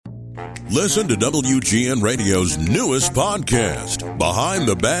Listen to WGN Radio's newest podcast, Behind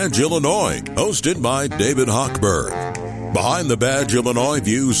the Badge Illinois, hosted by David Hochberg. Behind the Badge Illinois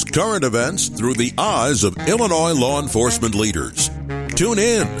views current events through the eyes of Illinois law enforcement leaders. Tune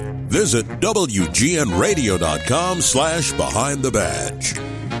in. Visit WGNRadio.com/Behind the Badge.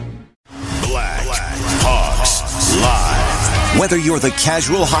 Blackhawks Live. Whether you're the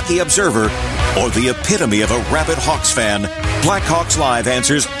casual hockey observer or the epitome of a rabid Hawks fan, Blackhawks Live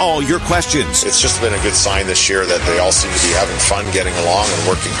answers all your questions. It's just been a good sign this year that they all seem to be having fun, getting along, and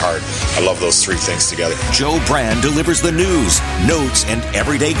working hard. I love those three things together. Joe Brand delivers the news, notes, and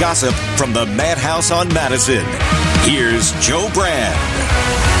everyday gossip from the Madhouse on Madison. Here's Joe Brand.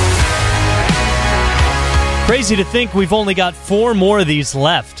 Crazy to think we've only got 4 more of these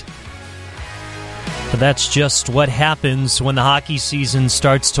left. But that's just what happens when the hockey season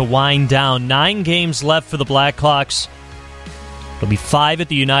starts to wind down. 9 games left for the Blackhawks. It'll be 5 at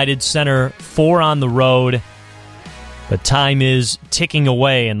the United Center, 4 on the road. But time is ticking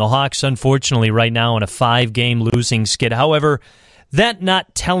away, and the Hawks, unfortunately, right now on a 5-game losing skid. However, that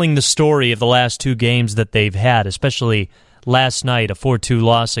not telling the story of the last 2 games that they've had, especially last night, a 4-2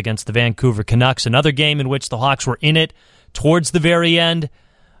 loss against the Vancouver Canucks, another game in which the Hawks were in it towards the very end,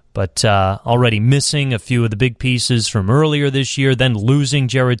 but already missing a few of the big pieces from earlier this year, then losing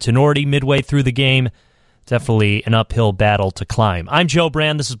Jared Tenorti midway through the game. Definitely an uphill battle to climb. I'm Joe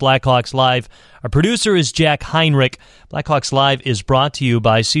Brand. This is Blackhawks Live. Our producer is Jack Heinrich. Blackhawks Live is brought to you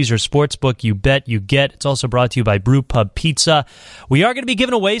by Caesar Sportsbook. You bet, you get. It's also brought to you by Brew Pub Pizza. We are going to be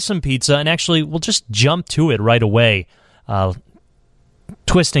giving away some pizza, and actually, we'll just jump to it right away,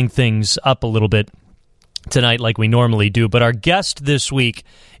 twisting things up a little bit tonight like we normally do. But our guest this week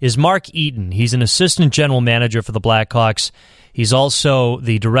is Mark Eaton. He's an assistant general manager for the Blackhawks. He's also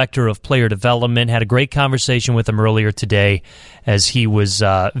the director of player development. Had a great conversation with him earlier today as he was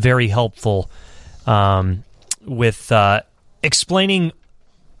very helpful with explaining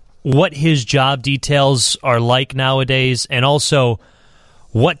what his job details are like nowadays and also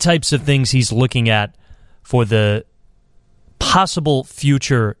what types of things he's looking at for the possible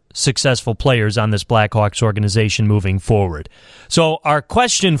future successful players on this Blackhawks organization moving forward. So our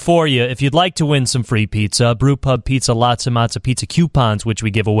question for you, if you'd like to win some free pizza, Brew Pub Pizza, Lots of Matzo Pizza coupons, which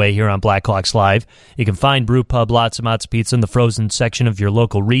we give away here on Blackhawks Live. You can find Brew Pub, Lots of Matzo Pizza in the frozen section of your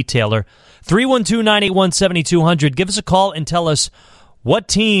local retailer. 312-981-7200. Give us a call and tell us what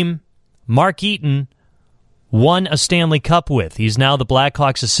team Mark Eaton won a Stanley Cup with. He's now the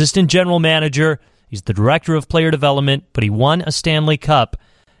Blackhawks assistant general manager. He's the director of player development, but he won a Stanley Cup.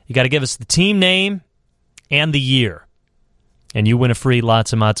 You got to give us the team name and the year, and you win a free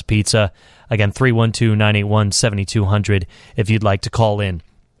Lots of Matzo Pizza. Again, 312-981-7200 if you'd like to call in.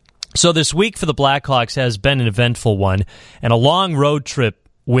 So this week for the Blackhawks has been an eventful one, and a long road trip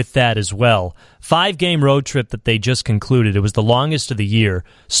with that as well. 5-game road trip that they just concluded. It was the longest of the year.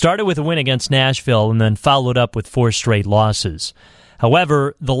 Started with a win against Nashville and then followed up with 4 straight losses.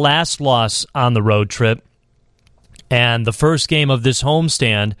 However, the last loss on the road trip and the first game of this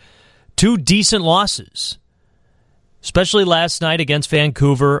homestand, 2 decent losses, especially last night against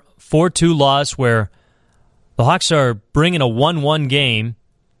Vancouver, 4-2 loss where the Hawks are bringing a 1-1 game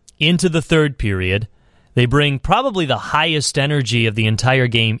into the third period. They bring probably the highest energy of the entire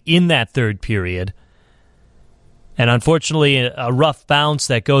game in that third period. And unfortunately, a rough bounce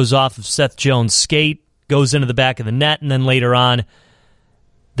that goes off of Seth Jones' skate goes into the back of the net, and then later on,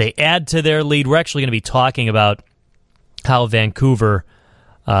 they add to their lead. We're actually going to be talking about how Vancouver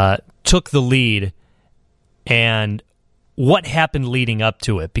took the lead and what happened leading up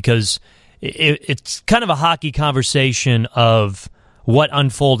to it, because it's kind of a hockey conversation of what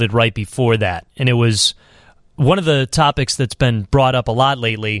unfolded right before that. And it was one of the topics that's been brought up a lot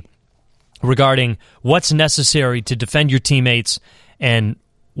lately regarding what's necessary to defend your teammates and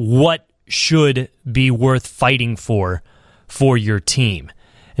what should be worth fighting for your team.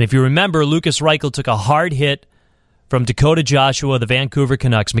 And if you remember, Lucas Reichel took a hard hit from Dakota Joshua, the Vancouver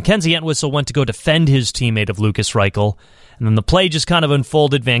Canucks. Mackenzie Entwistle went to go defend his teammate of Lucas Reichel, and then the play just kind of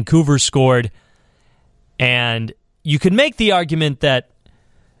unfolded. Vancouver scored, and you could make the argument that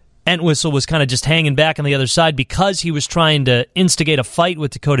Entwistle was kind of just hanging back on the other side because he was trying to instigate a fight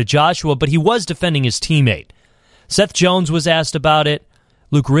with Dakota Joshua, but he was defending his teammate. Seth Jones was asked about it.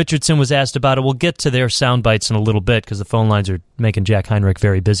 Luke Richardson was asked about it. We'll get to their sound bites in a little bit because the phone lines are making Jack Heinrich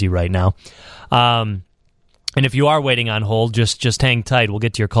very busy right now. And if you are waiting on hold, just hang tight. We'll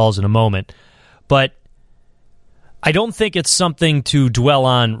get to your calls in a moment. But I don't think it's something to dwell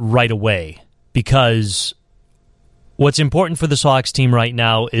on right away, because what's important for this Hawks team right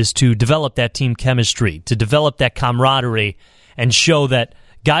now is to develop that team chemistry, to develop that camaraderie, and show that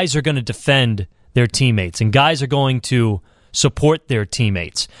guys are going to defend their teammates, and guys are going to support their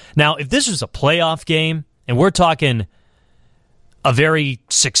teammates. Now, if this was a playoff game, and we're talking a very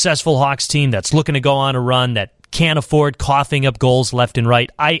successful Hawks team that's looking to go on a run, that can't afford coughing up goals left and right,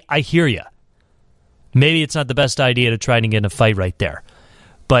 I hear you. Maybe it's not the best idea to try to get in a fight right there.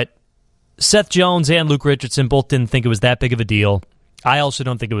 But Seth Jones and Luke Richardson both didn't think it was that big of a deal. I also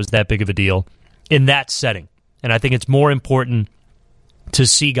don't think it was that big of a deal in that setting. And I think it's more important to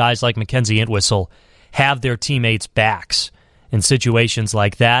see guys like Mackenzie Entwistle have their teammates' backs in situations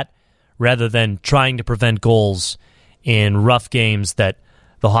like that, rather than trying to prevent goals in rough games that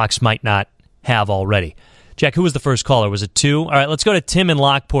the Hawks might not have already. Jack, who was the first caller? Was it 2? All right, let's go to Tim in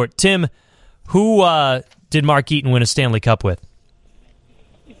Lockport. Tim, who did Mark Eaton win a Stanley Cup with?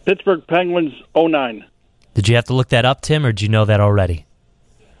 Pittsburgh Penguins 09. Did you have to look that up, Tim, or did you know that already?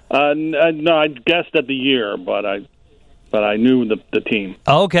 No, I guessed at the year, but I knew the team.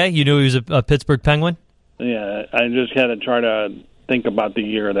 Oh, okay, you knew he was a Pittsburgh Penguin? Yeah, I just had to try to think about the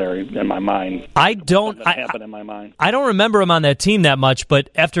year there in my mind. Happened in my mind. I don't remember him on that team that much, but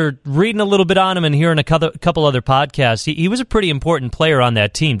after reading a little bit on him and hearing a couple other podcasts, he was a pretty important player on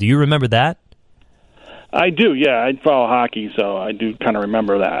that team. Do you remember that? I do, yeah. I follow hockey, so I do kind of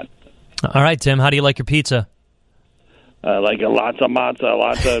remember that. All right, Tim, how do you like your pizza? Like lots of matzah,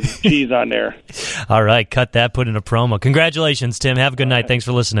 lots of cheese on there. All right, cut that, put in a promo. Congratulations, Tim. Have a good night. Thanks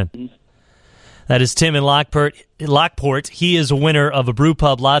for listening. That is Tim in Lockport. He is a winner of a Brew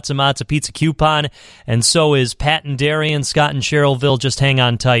Pub Lots of Matza Pizza coupon, and so is Pat and Darian, Scott and Cherylville. Just hang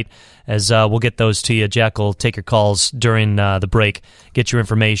on tight as we'll get those to you. Jack will take your calls during the break, get your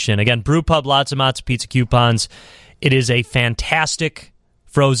information. Again, Brew Pub Lots of Matza Pizza coupons. It is a fantastic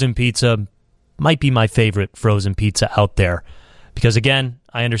frozen pizza. Might be my favorite frozen pizza out there. Because, again,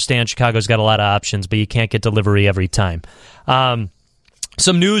 I understand Chicago's got a lot of options, but you can't get delivery every time.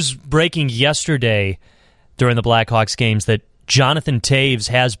 Some news breaking yesterday during the Blackhawks games that Jonathan Toews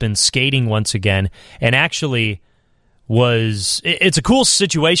has been skating once again, and actually it's a cool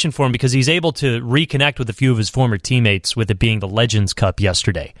situation for him because he's able to reconnect with a few of his former teammates, with it being the Legends Cup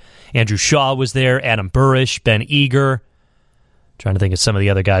yesterday. Andrew Shaw was there, Adam Burish, Ben Eager. Trying to think of some of the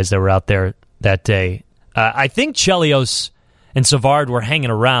other guys that were out there that day. I think Chelios and Savard were hanging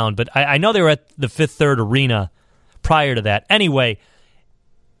around, but I know they were at the Fifth Third Arena prior to that. Anyway,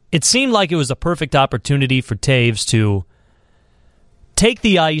 it seemed like it was a perfect opportunity for Toews to take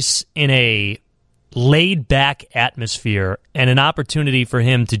the ice in a laid-back atmosphere, and an opportunity for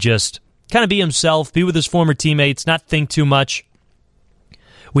him to just kind of be himself, be with his former teammates, not think too much.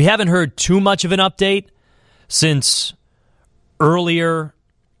 We haven't heard too much of an update since earlier,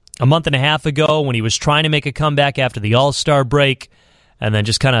 a month and a half ago, when he was trying to make a comeback after the All-Star break, and then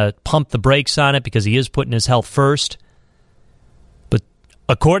just kind of pumped the brakes on it because he is putting his health first. But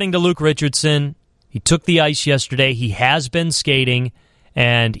according to Luke Richardson, he took the ice yesterday. He has been skating,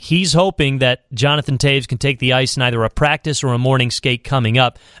 and he's hoping that Jonathan Toews can take the ice in either a practice or a morning skate coming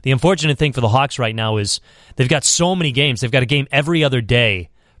up. The unfortunate thing for the Hawks right now is they've got so many games. They've got a game every other day,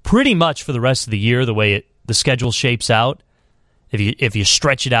 pretty much for the rest of the year, the way the schedule shapes out. If you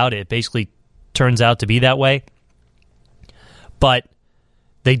stretch it out, it basically turns out to be that way. But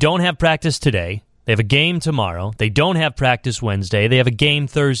they don't have practice today. They have a game tomorrow. They don't have practice Wednesday. They have a game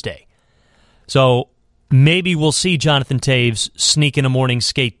Thursday. So maybe we'll see Jonathan Toews sneak in a morning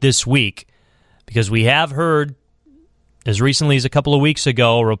skate this week, because we have heard, as recently as a couple of weeks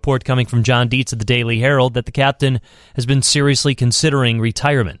ago, a report coming from John Dietz of the Daily Herald that the captain has been seriously considering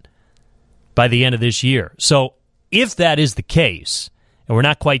retirement by the end of this year. So if that is the case, and we're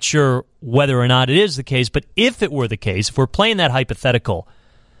not quite sure whether or not it is the case, but if it were the case, if we're playing that hypothetical,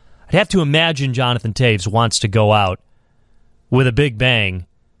 I'd have to imagine Jonathan Toews wants to go out with a big bang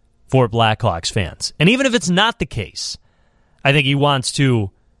for Blackhawks fans. And even if it's not the case, I think he wants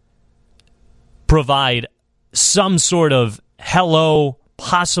to provide some sort of hello,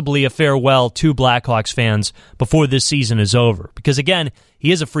 possibly a farewell to Blackhawks fans before this season is over. Because, again,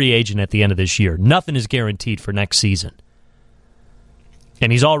 he is a free agent at the end of this year. Nothing is guaranteed for next season.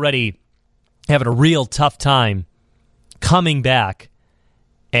 And he's already having a real tough time coming back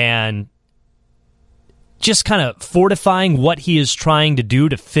and just kind of fortifying what he is trying to do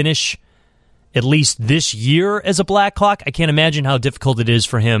to finish at least this year as a Blackhawk. I can't imagine how difficult it is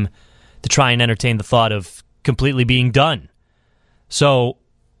for him to try and entertain the thought of completely being done. So,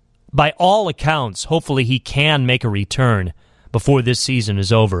 by all accounts, hopefully he can make a return before this season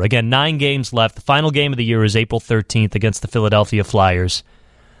is over. Again, 9 games left. The final game of the year is April 13th against the Philadelphia Flyers.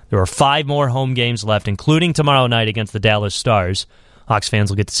 There are 5 more home games left, including tomorrow night against the Dallas Stars. Hawks fans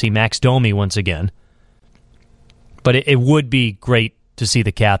will get to see Max Domi once again. But it would be great to see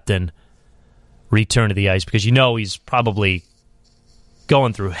the captain return to the ice because you know he's probably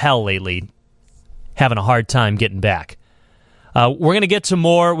going through hell lately, having a hard time getting back. We're going to get to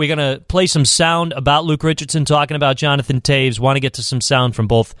more. We're going to play some sound about Luke Richardson talking about Jonathan Toews. Want to get to some sound from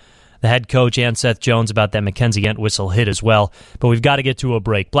both the head coach and Seth Jones about that Mackenzie Entwistle hit as well. But we've got to get to a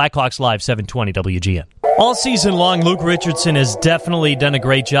break. Blackhawks Live, 720 WGN. All season long, Luke Richardson has definitely done a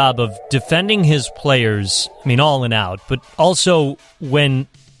great job of defending his players, all and out, but also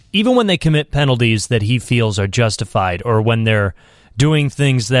even when they commit penalties that he feels are justified or when they're doing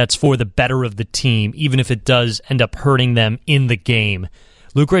things that's for the better of the team, even if it does end up hurting them in the game.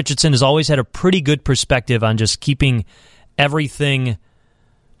 Luke Richardson has always had a pretty good perspective on just keeping everything,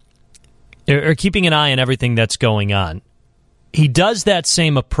 or keeping an eye on everything that's going on. He does that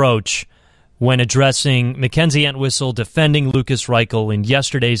same approach when addressing Mackenzie Entwistle defending Lucas Reichel in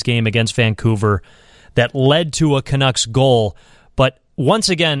yesterday's game against Vancouver that led to a Canucks goal. But once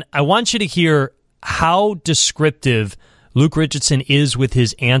again, I want you to hear how descriptive Luke Richardson is with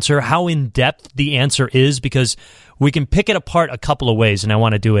his answer, how in-depth the answer is, because we can pick it apart a couple of ways, and I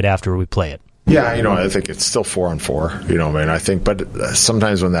want to do it after we play it. Yeah, I think it's still 4-on-4, I think, but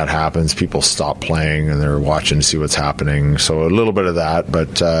sometimes when that happens, people stop playing and they're watching to see what's happening. So a little bit of that,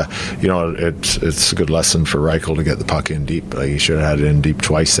 but, it's a good lesson for Reichel to get the puck in deep. He should have had it in deep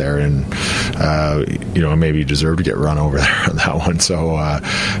twice there, and, maybe he deserved to get run over there on that one. So,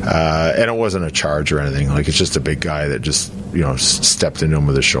 and it wasn't a charge or anything. It's just a big guy that just, stepped into him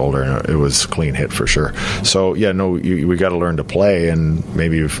with his shoulder, and it was a clean hit for sure. So, we got to learn to play and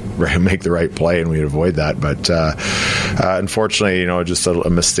maybe make the right play, and we'd avoid that. But unfortunately, just a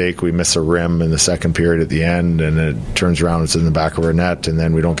mistake. We miss a rim in the second period at the end, and it turns around, it's in the back of our net, and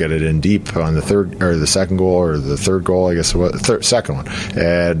then we don't get it in deep on the third or the second goal or the third goal, I guess, second one,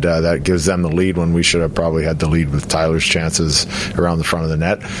 and that gives them the lead when we should have probably had the lead with Tyler's chances around the front of the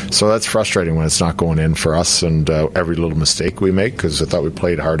net. So that's frustrating when it's not going in for us, and every little mistake we make, because I thought we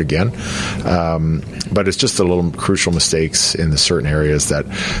played hard again. But it's just a little crucial mistakes in the certain areas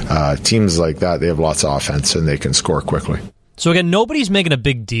that teams like that, they have lots of offense and they can score quickly. So again, nobody's making a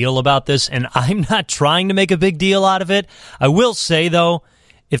big deal about this, and I'm not trying to make a big deal out of it. I will say, though,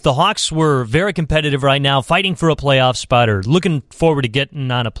 if the Hawks were very competitive right now, fighting for a playoff spot or looking forward to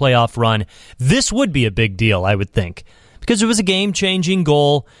getting on a playoff run, this would be a big deal, I would think, because it was a game-changing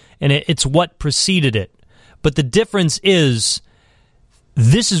goal, and it's what preceded it. But the difference is,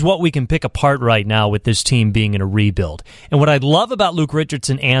 this is what we can pick apart right now with this team being in a rebuild. And what I love about Luke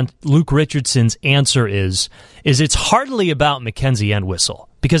Richardson's answer is it's hardly about Mackenzie Entwistle.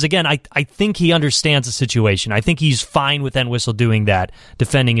 Because again, I think he understands the situation. I think he's fine with Entwistle doing that,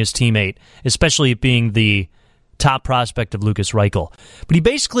 defending his teammate, especially it being the top prospect of Lucas Reichel. But he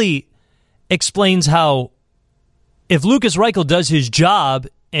basically explains how if Lucas Reichel does his job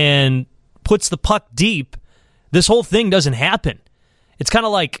and puts the puck deep, this whole thing doesn't happen. It's kind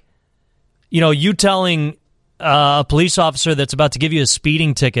of like, you telling a police officer that's about to give you a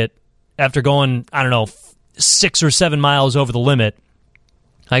speeding ticket after going, 6 or 7 miles over the limit.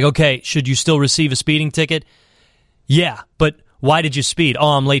 Like, okay, should you still receive a speeding ticket? Yeah, but why did you speed?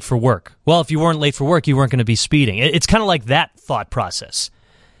 Oh, I'm late for work. Well, if you weren't late for work, you weren't going to be speeding. It's kind of like that thought process.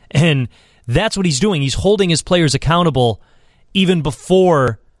 And that's what he's doing. He's holding his players accountable even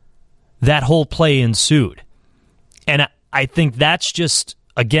before that whole play ensued. And I think that's just,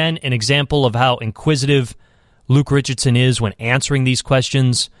 again, an example of how inquisitive Luke Richardson is when answering these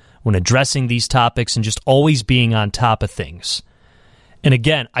questions, when addressing these topics, and just always being on top of things. And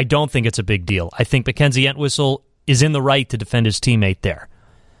again, I don't think it's a big deal. I think Mackenzie Entwistle is in the right to defend his teammate there.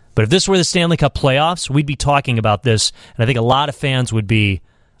 But if this were the Stanley Cup playoffs, we'd be talking about this, and I think a lot of fans would be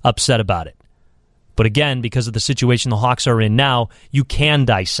upset about it. But again, because of the situation the Hawks are in now, you can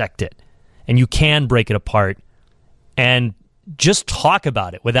dissect it, and you can break it apart, and just talk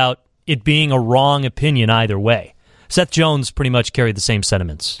about it without it being a wrong opinion either way. Seth Jones pretty much carried the same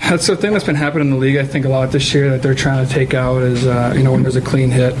sentiments. That's the thing that's been happening in the league, I think, a lot this year that they're trying to take out is, when there's a clean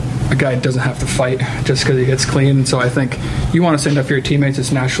hit, a guy doesn't have to fight just because he hits clean. And so I think you want to stand up for your teammates.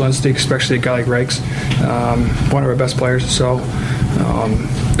 It's natural instinct, especially a guy like Reichs, one of our best players. So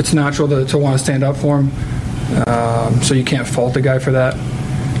it's natural to want to stand up for him. So you can't fault the guy for that.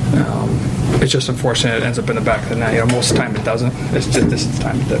 It's just unfortunate it ends up in the back of the net. Most of the time it doesn't. It's just this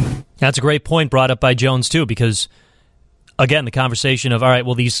time it did. That's a great point brought up by Jones, too, because, again, the conversation of, all right,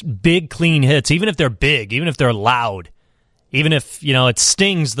 well, these big, clean hits, even if they're big, even if they're loud, even if, it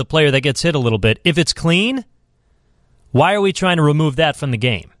stings the player that gets hit a little bit, if it's clean, why are we trying to remove that from the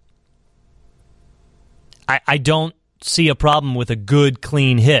game? I don't see a problem with a good,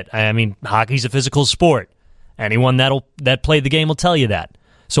 clean hit. I mean, hockey's a physical sport. Anyone that played the game will tell you that.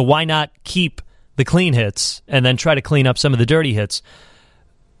 So why not keep the clean hits and then try to clean up some of the dirty hits?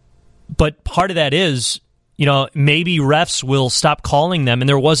 But part of that is, maybe refs will stop calling them, and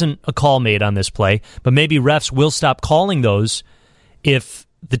there wasn't a call made on this play, but maybe refs will stop calling those if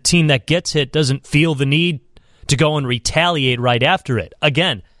the team that gets hit doesn't feel the need to go and retaliate right after it.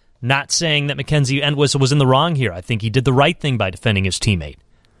 Again, not saying that Mackenzie Entwistle was in the wrong here. I think he did the right thing by defending his teammate.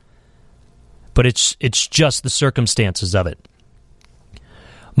 But it's just the circumstances of it.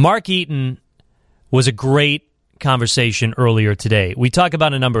 Mark Eaton was a great conversation earlier today. We talk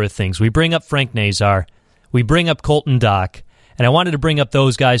about a number of things. We bring up Frank Nazar. We bring up Colton Dach. And I wanted to bring up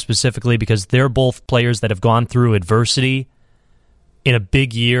those guys specifically because they're both players that have gone through adversity in a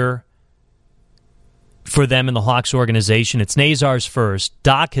big year for them in the Hawks organization. It's Nazar's first.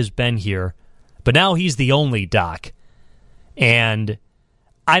 Dach has been here, but now he's the only Dach. And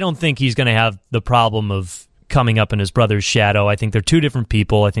I don't think he's going to have the problem of coming up in his brother's shadow. I think they're two different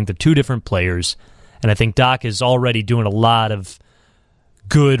people. I think they're two different players. And I think Dach is already doing a lot of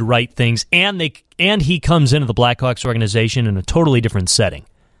good, right things. And he comes into the Blackhawks organization in a totally different setting.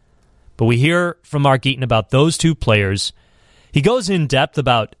 But we hear from Mark Eaton about those two players. He goes in depth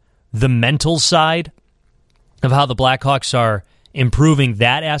about the mental side of how the Blackhawks are improving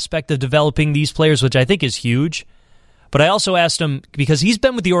that aspect of developing these players, which I think is huge. But I also asked him, because he's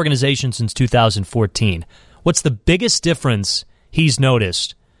been with the organization since 2014, what's the biggest difference he's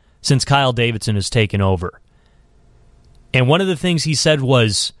noticed since Kyle Davidson has taken over? And one of the things he said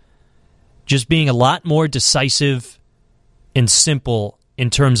was just being a lot more decisive and simple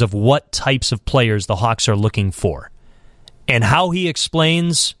in terms of what types of players the Hawks are looking for. And how he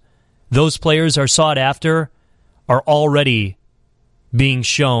explains those players are sought after are already being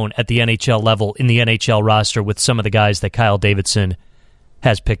shown at the NHL level in the NHL roster with some of the guys that Kyle Davidson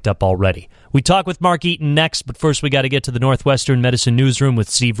has picked up already. We talk with Mark Eaton next, but first we got to get to the Northwestern Medicine Newsroom with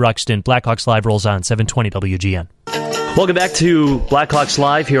Steve Ruxton. Blackhawks Live rolls on 720 WGN. Welcome back to Blackhawks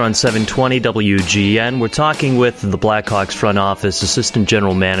Live here on 720 WGN. We're talking with the Blackhawks front office assistant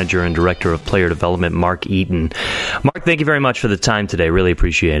general manager and director of player development, Mark Eaton. Mark, thank you very much for the time today. Really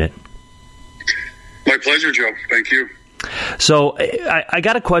appreciate it. My pleasure, Joe. Thank you. So I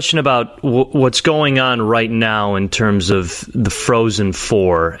got a question about what's going on right now in terms of the Frozen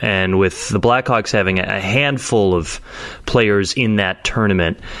Four, and with the Blackhawks having a handful of players in that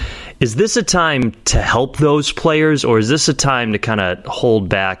tournament. Is this a time to help those players, or is this a time to kind of hold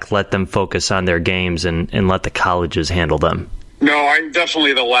back, let them focus on their games, and let the colleges handle them? No, I'm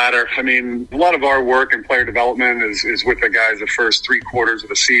definitely the latter. I mean, a lot of our work in player development is with the guys the first 3 quarters of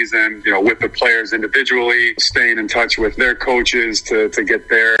the season, with the players individually, staying in touch with their coaches to get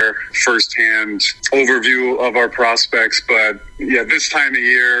their firsthand overview of our prospects. But yeah, this time of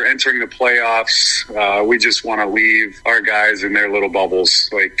year, entering the playoffs, we just want to leave our guys in their little bubbles.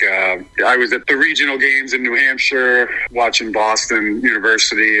 Like, I was at the regional games in New Hampshire watching Boston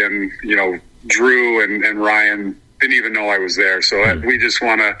University, and, Drew and Ryan didn't even know I was there. So we just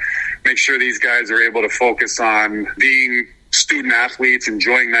want to make sure these guys are able to focus on being student athletes,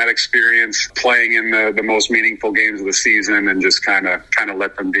 enjoying that experience, playing in the most meaningful games of the season, and just kind of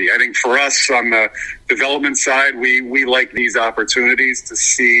let them be. I think for us on the development side, we like these opportunities to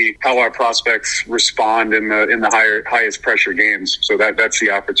see how our prospects respond in the highest pressure games. So that's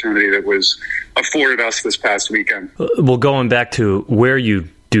the opportunity that was afforded us this past weekend. Well, going back to where you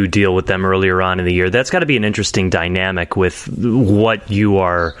do deal with them earlier on in the year, that's got to be an interesting dynamic with what you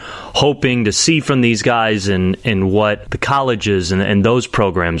are hoping to see from these guys and what the colleges and those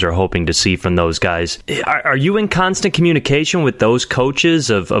programs are hoping to see from those guys. Are you in constant communication with those coaches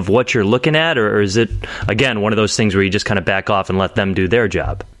of what you're looking at, or is it, again, one of those things where you just kind of back off and let them do their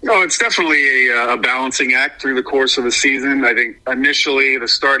job? No, it's definitely a balancing act through the course of the season. I think initially, the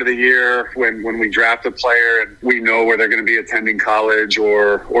start of the year, when we draft a player and we know where they're going to be attending college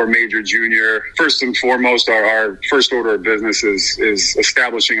or major junior, first and foremost, our first order of business is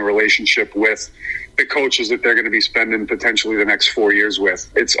establishing a relationship with the coaches that they're going to be spending potentially the next 4 years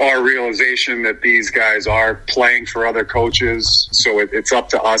with. It's our realization that these guys are playing for other coaches, so it's up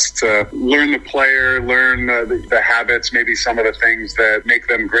to us to learn the player, learn the habits, maybe some of the things that make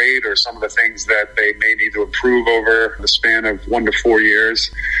them great or some of the things that they may need to improve over the span of 1 to 4 years,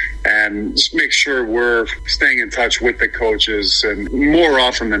 and just make sure we're staying in touch with the coaches. And more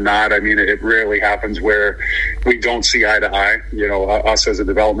often than not, I mean, it rarely happens where we don't see eye to eye. Us as a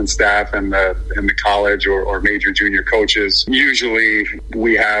development staff and the college or major junior coaches, usually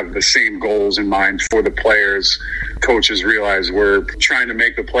we have the same goals in mind for the players. Coaches realize we're trying to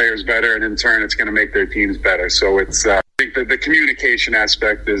make the players better, and in turn it's going to make their teams better. So it's I think think that the communication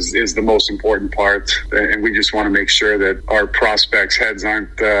aspect is the most important part, and we just want to make sure that our prospects' heads aren't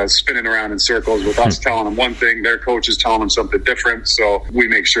spinning around in circles with us telling them one thing, their coach is telling them something different, so we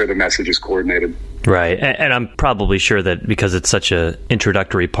make sure the message is coordinated. Right, and I'm probably sure that because it's such a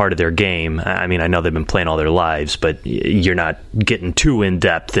introductory part of their game, I mean, I know they've been playing all their lives, but you're not getting too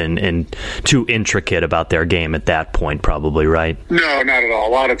in-depth and too intricate about their game at that point, probably, right? No, not at all. A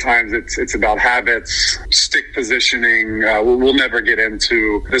lot of times it's about habits, stick positioning. We'll never get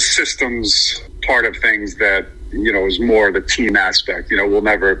into the systems part of things that, you know, is more the team aspect. You know, we'll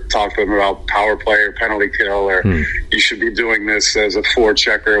never talk to them about power play or penalty kill or you should be doing this as a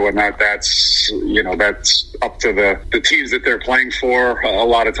forechecker or whatnot. That's, you know, that's up to the teams that they're playing for. A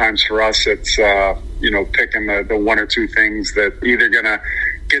lot of times for us, it's, you know, picking the one or two things that either going to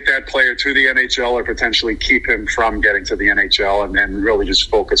get that player to the NHL or potentially keep him from getting to the NHL, and then really just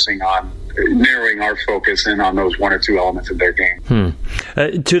focusing on narrowing our focus in on those one or two elements of their game.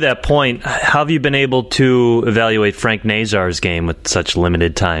 To that point, how have you been able to evaluate Frank Nazar's game with such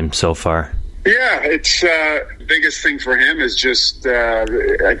limited time so far? Yeah, it's the biggest thing for him is just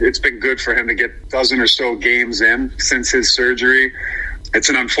it's been good for him to get a dozen or so games in since his surgery. It's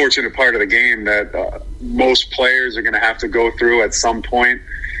an unfortunate part of the game that most players are going to have to go through at some point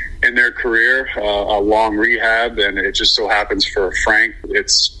in their career, a long rehab, and it just so happens for Frank,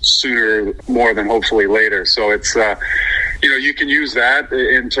 it's sooner more than hopefully later. So it's, you know, you can use that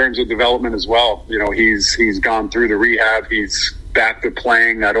in terms of development as well. You know, he's gone through the rehab, he's back to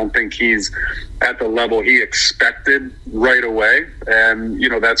playing. I don't think he's at the level he expected right away, and, you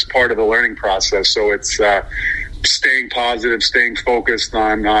know, that's part of the learning process. So it's staying positive, staying focused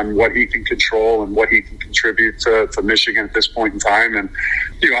on what he can control and what he can contribute to Michigan at this point in time. And,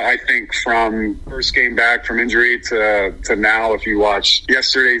 you know, I think from first game back from injury to now, if you watch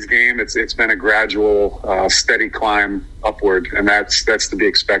yesterday's game, it's been a gradual, steady climb upward, and that's to be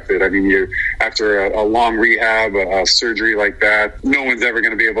expected. I mean, after a long rehab, a surgery like that, no one's ever going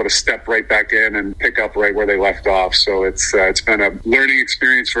to be able to step right back in and pick up right where they left off. So it's been a learning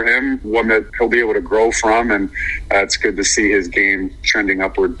experience for him, one that he'll be able to grow from, and it's good to see his game trending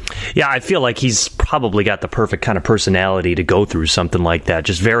upward. Yeah, I feel like he's probably got the perfect kind of personality to go through something like that.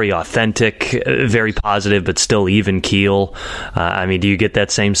 Just very authentic, very positive, but still even keel. I mean, do you get that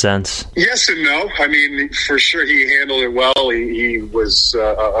same sense? Yes and no. I mean, for sure he handled it well. He was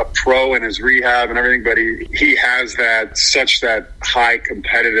a pro in his rehab and everything, but he has that high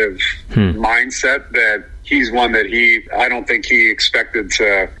competitive mindset that he's one that I don't think he expected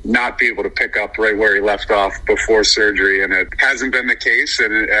to not be able to pick up right where he left off before surgery, and it hasn't been the case.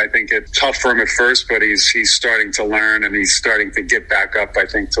 And I think it's tough for him at first, but he's starting to learn, and he's starting to get back up, I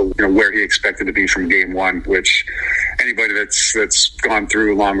think, to, you know, where he expected to be from game one, which anybody that's gone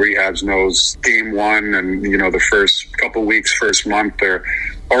through long rehabs knows game one and, you know, the first couple weeks, first month are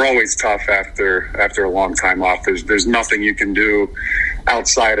always tough after a long time off. There's nothing you can do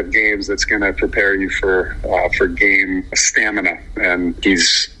outside of games that's going to prepare you for game stamina, and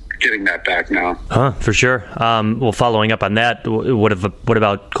he's getting that back now. For sure. Well, following up on that, what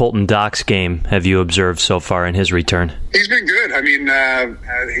about Colton Dock's game have you observed so far in his return? He's been good. I mean,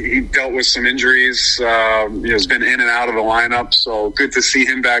 he dealt with some injuries. He's been in and out of the lineup, so good to see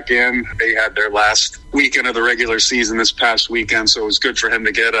him back in. They had their last weekend of the regular season this past weekend, so it was good for him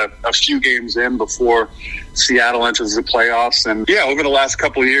to get a few games in before Seattle enters the playoffs. And yeah, over the last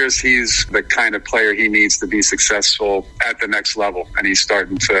couple of years, he's the kind of player he needs to be successful at the next level, and he's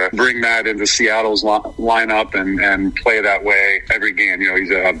starting to bring that into Seattle's lineup and play that way every game. You know,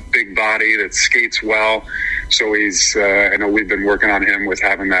 he's a big body that skates well, so he's I know we've been working on him with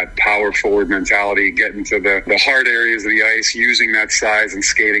having that power forward mentality, getting to the hard areas of the ice, using that size and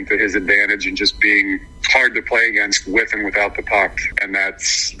skating to his advantage, and just being hard to play against with and without the puck. And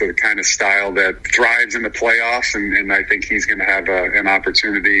that's the kind of style that thrives in the playoffs, and I think he's going to have an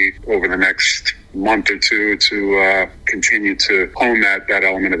opportunity over the next month or two to continue to hone that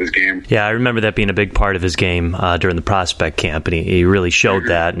element of his game. Yeah, I remember that being a big part of his game during the prospect camp, and he really showed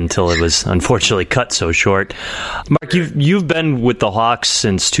that until it was unfortunately cut so short. Mark, you've been with the Hawks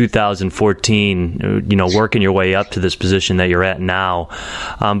since 2014, you know, working your way up to this position that you're at now.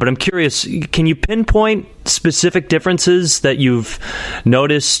 But I'm curious, can you pinpoint specific differences that you've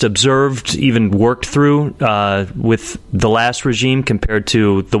noticed, observed, even worked through with the last regime compared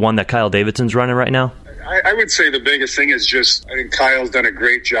to the one that Kyle Davidson's running right now? I would say the biggest thing is just, I think Kyle's done a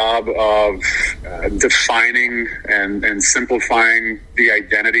great job of defining and simplifying the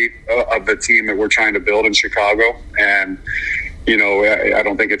identity of the team that we're trying to build in Chicago. And, you know, I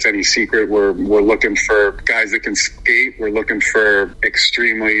don't think it's any secret. We're looking for guys that can skate. We're looking for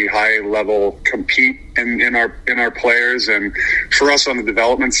extremely high-level compete in our players. And for us on the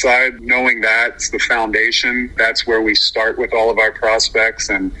development side, knowing that's the foundation, that's where we start with all of our prospects,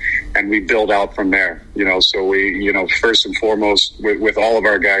 and we build out from there. So we, first and foremost with all of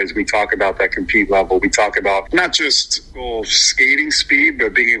our guys, we talk about that compete level. We talk about not just skating speed,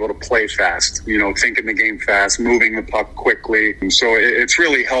 but being able to play fast, thinking the game fast, moving the puck quickly. And so it's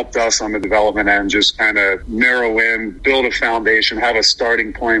really helped us on the development end, just kind of narrow in, build a foundation, have a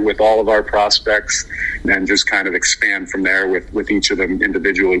starting point with all of our prospects, and just kind of expand from there with each of them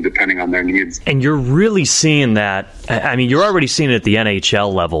individually, depending on their needs. And you're really seeing that. I mean, you're already seeing it at the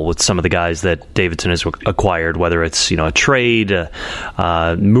NHL level with some of the guys that Davidson has acquired, whether it's, a trade,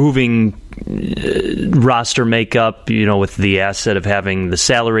 moving roster makeup, with the asset of having the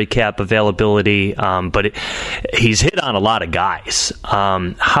salary cap availability. But he's hit on a lot of guys.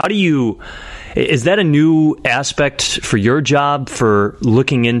 Is that a new aspect for your job, for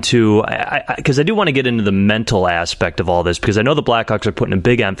looking into, because I do want to get into the mental aspect of all this, because I know the Blackhawks are putting a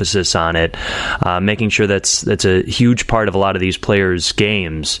big emphasis on it, making sure that's a huge part of a lot of these players'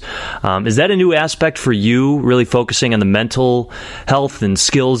 games. Is that a new aspect for you, really focusing on the mental health and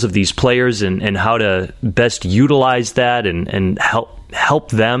skills of these players, and how to best utilize that and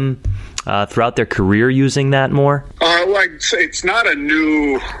help them throughout their career using that more? Well, I'd say it's not a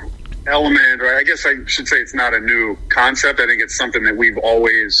new element, or I guess I should say it's not a new concept. I think it's something that we've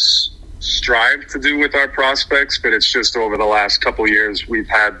always strived to do with our prospects, but it's just over the last couple of years we've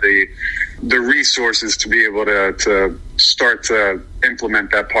had the resources to be able to start to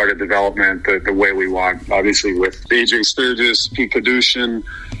implement that part of development the way we want. Obviously with AJ Sturgis, Pete Kadushin,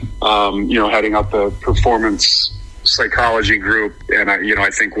 heading up the performance psychology group, and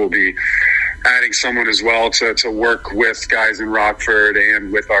I think we'll be adding someone as well to work with guys in Rockford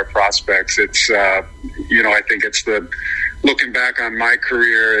and with our prospects. It's, I think it's looking back on my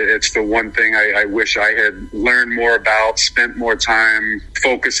career, it's the one thing I wish I had learned more about, spent more time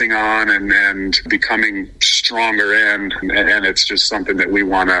focusing on and becoming stronger in. And it's just something that we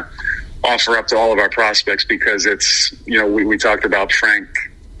want to offer up to all of our prospects, because it's, we talked about Frank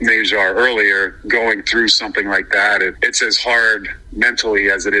Najar earlier, going through something like that. It's as hard mentally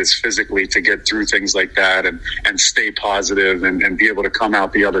as it is physically to get through things like that and stay positive and be able to come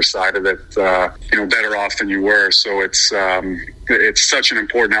out the other side of it, better off than you were. So it's such an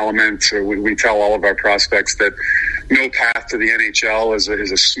important element. We tell all of our prospects that no path to the NHL is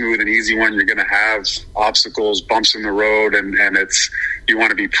a smooth and easy one. You're going to have obstacles, bumps in the road, and you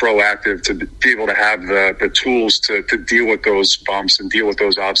want to be proactive to be able to have the tools to deal with those bumps and deal with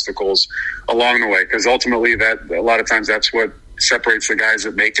those obstacles along the way. Because ultimately, that a lot of times that's what separates the guys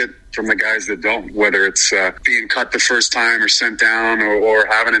that make it from the guys that don't, whether it's being cut the first time or sent down or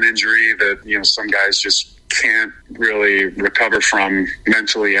having an injury that, some guys just can't really recover from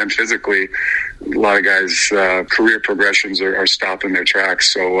mentally and physically. A lot of guys' career progressions are stopped in their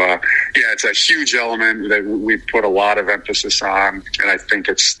tracks. So, it's a huge element that we've put a lot of emphasis on, and I think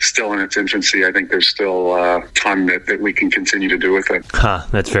it's still in its infancy. I think there's still a ton that we can continue to do with it.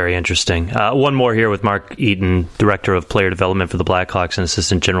 That's very interesting. One more here with Mark Eaton, Director of Player Development for the Blackhawks and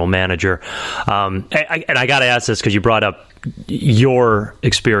Assistant General Manager. And I got to ask this because you brought up your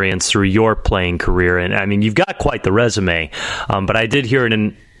experience through your playing career, and I mean, you've got quite the resume, but I did hear in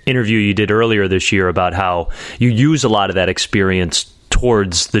an interview you did earlier this year about how you use a lot of that experience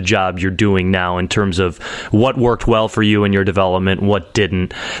towards the job you're doing now, in terms of what worked well for you in your development, what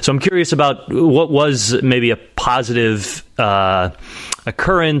didn't. So I'm curious about what was maybe a positive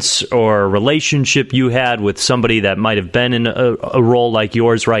occurrence or relationship you had with somebody that might have been in a role like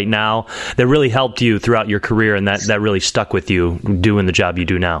yours right now that really helped you throughout your career, and that really stuck with you doing the job you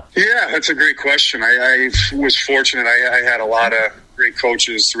do now. Yeah, that's a great question. I was fortunate. I had a lot of great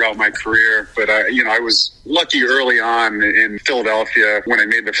coaches throughout my career, but I was lucky early on in Philadelphia when I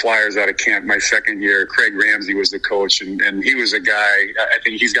made the Flyers out of camp my second year. Craig Ramsey was the coach, and he was a guy, I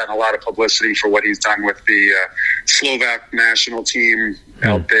think he's gotten a lot of publicity for what he's done with the Slovak national team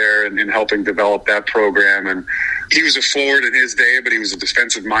out there and helping develop that program. And he was a forward in his day, but he was a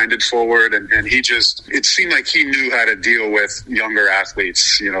defensive-minded forward, and he just, it seemed like he knew how to deal with younger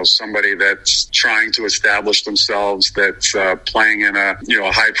athletes, somebody that's trying to establish themselves, that's playing in a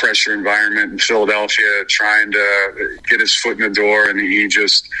high-pressure environment in Philadelphia, trying to get his foot in the door, and he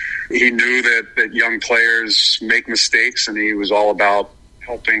knew that young players make mistakes, and he was all about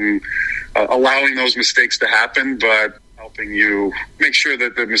helping, allowing those mistakes to happen, but helping you make sure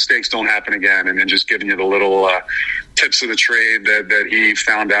that the mistakes don't happen again, and then just giving you the little tips of the trade that he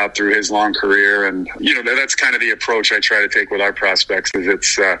found out through his long career. And, that's kind of the approach I try to take with our prospects.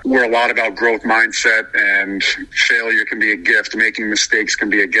 Is we're a lot about growth mindset, and failure can be a gift. Making mistakes can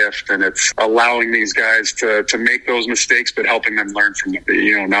be a gift. And it's allowing these guys to make those mistakes, but helping them learn from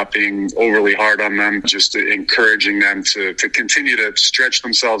them, not being overly hard on them, just encouraging them to continue to stretch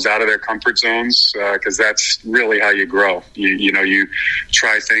themselves out of their comfort zones, because that's really how you grow. You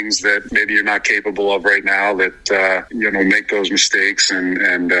try things that maybe you're not capable of right now, that make those mistakes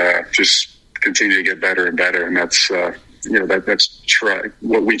and just continue to get better and better. And that's what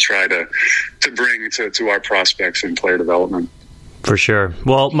we try to bring to our prospects in player development. For sure.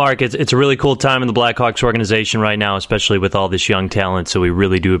 Well, Mark, it's a really cool time in the Blackhawks organization right now, especially with all this young talent. So we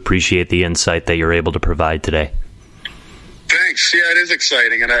really do appreciate the insight that you're able to provide today. Thanks. Yeah, it is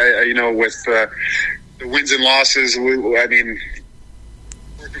exciting. And with the wins and losses, working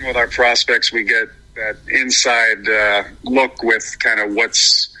with our prospects, we get that inside look with kind of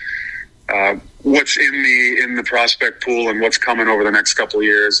what's in the prospect pool and what's coming over the next couple of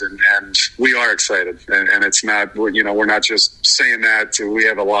years, and we are excited. And it's not, we're not just saying that. We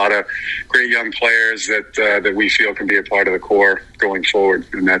have a lot of great young players that we feel can be a part of the core going forward,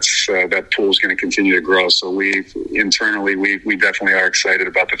 and that pool is going to continue to grow. So we definitely are excited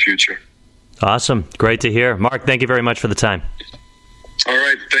about the future. Awesome, great to hear, Mark. Thank you very much for the time. All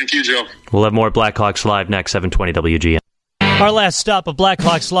right, thank you, Joe. We'll have more Blackhawks Live next, 720 WGN. Our last stop of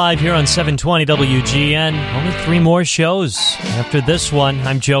Blackhawks Live here on 720 WGN. Only 3 more shows after this one.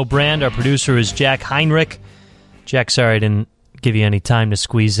 I'm Joe Brand. Our producer is Jack Heinrich. Jack, sorry I didn't give you any time to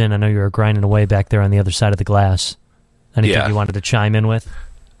squeeze in. I know you were grinding away back there on the other side of the glass. Anything you wanted to chime in with?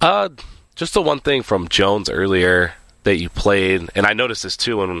 Just the one thing from Jones earlier that you played, and I noticed this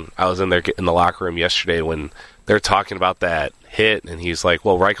too when I was in there in the locker room yesterday when they're talking about that hit, and he's like,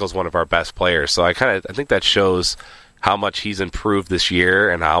 well, Reichel's one of our best players. So I think that shows how much he's improved this year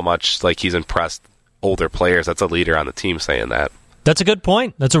and how much he's impressed older players. That's a leader on the team saying that. That's a good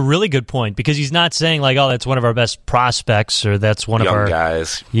point. That's a really good point, because he's not saying that's one of our best prospects or that's one young of our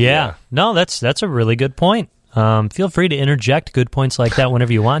guys. Yeah. No, that's a really good point. Feel free to interject good points like that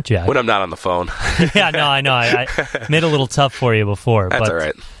whenever you want, Jack. When I'm not on the phone. Yeah, no, I know. I made it a little tough for you before. That's all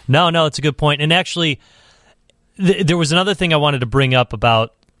right. No, it's a good point. And actually, there was another thing I wanted to bring up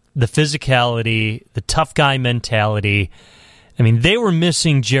about the physicality, the tough guy mentality. I mean, they were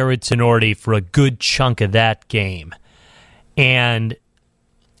missing Jared Tenorti for a good chunk of that game. And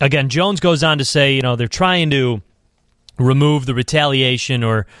again, Jones goes on to say, they're trying to remove the retaliation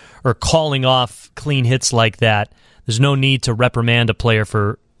or calling off clean hits like that. There's no need to reprimand a player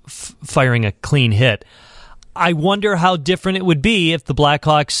for firing a clean hit. I wonder how different it would be if the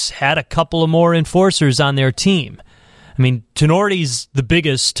Blackhawks had a couple of more enforcers on their team. I mean, Tenorti's the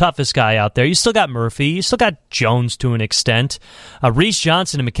biggest, toughest guy out there. You still got Murphy. You still got Jones to an extent. Reese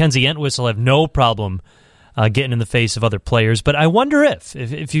Johnson and Mackenzie Entwistle have no problem getting in the face of other players. But I wonder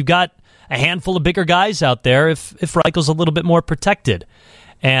if you've got a handful of bigger guys out there, if Reichel's a little bit more protected.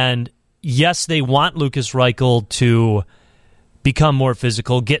 And yes, they want Lukas Reichel to become more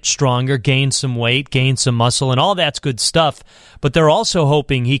physical, get stronger, gain some weight, gain some muscle, and all that's good stuff. But they're also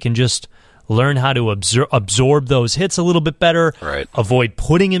hoping he can just learn how to absorb those hits a little bit better, right. Avoid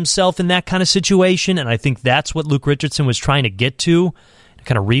putting himself in that kind of situation. And I think that's what Luke Richardson was trying to get to,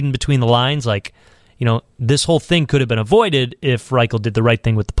 kind of reading between the lines, this whole thing could have been avoided if Reichel did the right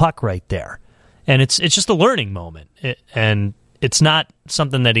thing with the puck right there. And it's just a learning moment. And it's not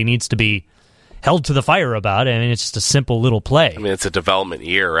something that he needs to be held to the fire about. I mean, it's just a simple little play. I mean, it's a development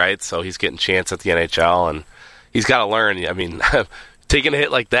year, right? So he's getting a chance at the NHL, and he's got to learn. I mean, taking a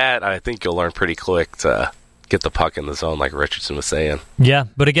hit like that, I think you'll learn pretty quick to get the puck in the zone, like Richardson was saying. Yeah,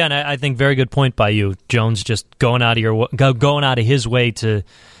 but again, I think very good point by you, Jones, just going out of his way to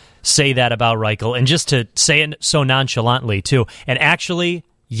say that about Reichel, and just to say it so nonchalantly, too. And actually,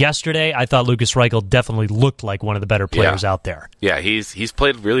 yesterday, I thought Lukas Reichel definitely looked like one of the better players out there. Yeah, he's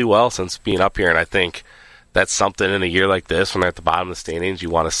played really well since being up here, and I think that's something in a year like this, when they're at the bottom of the standings, you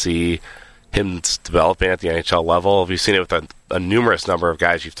want to see him developing at the NHL level. We've seen it with a numerous number of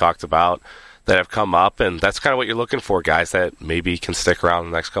guys you've talked about that have come up, and that's kind of what you're looking for, guys that maybe can stick around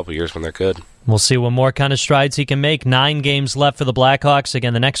the next couple of years when they're good. We'll see what more kind of strides he can make. 9 games left for the Blackhawks.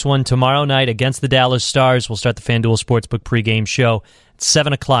 Again, the next one tomorrow night against the Dallas Stars. We'll start the FanDuel Sportsbook pregame show at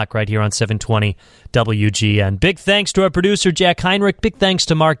 7 o'clock right here on 720 WGN. Big thanks to our producer, Jack Heinrich. Big thanks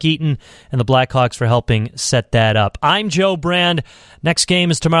to Mark Eaton and the Blackhawks for helping set that up. I'm Joe Brand. Next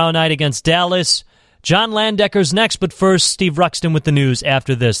game is tomorrow night against Dallas. John Landecker's next, but first, Steve Ruxton with the news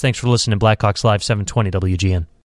after this. Thanks for listening. Blackhawks Live, 720 WGN.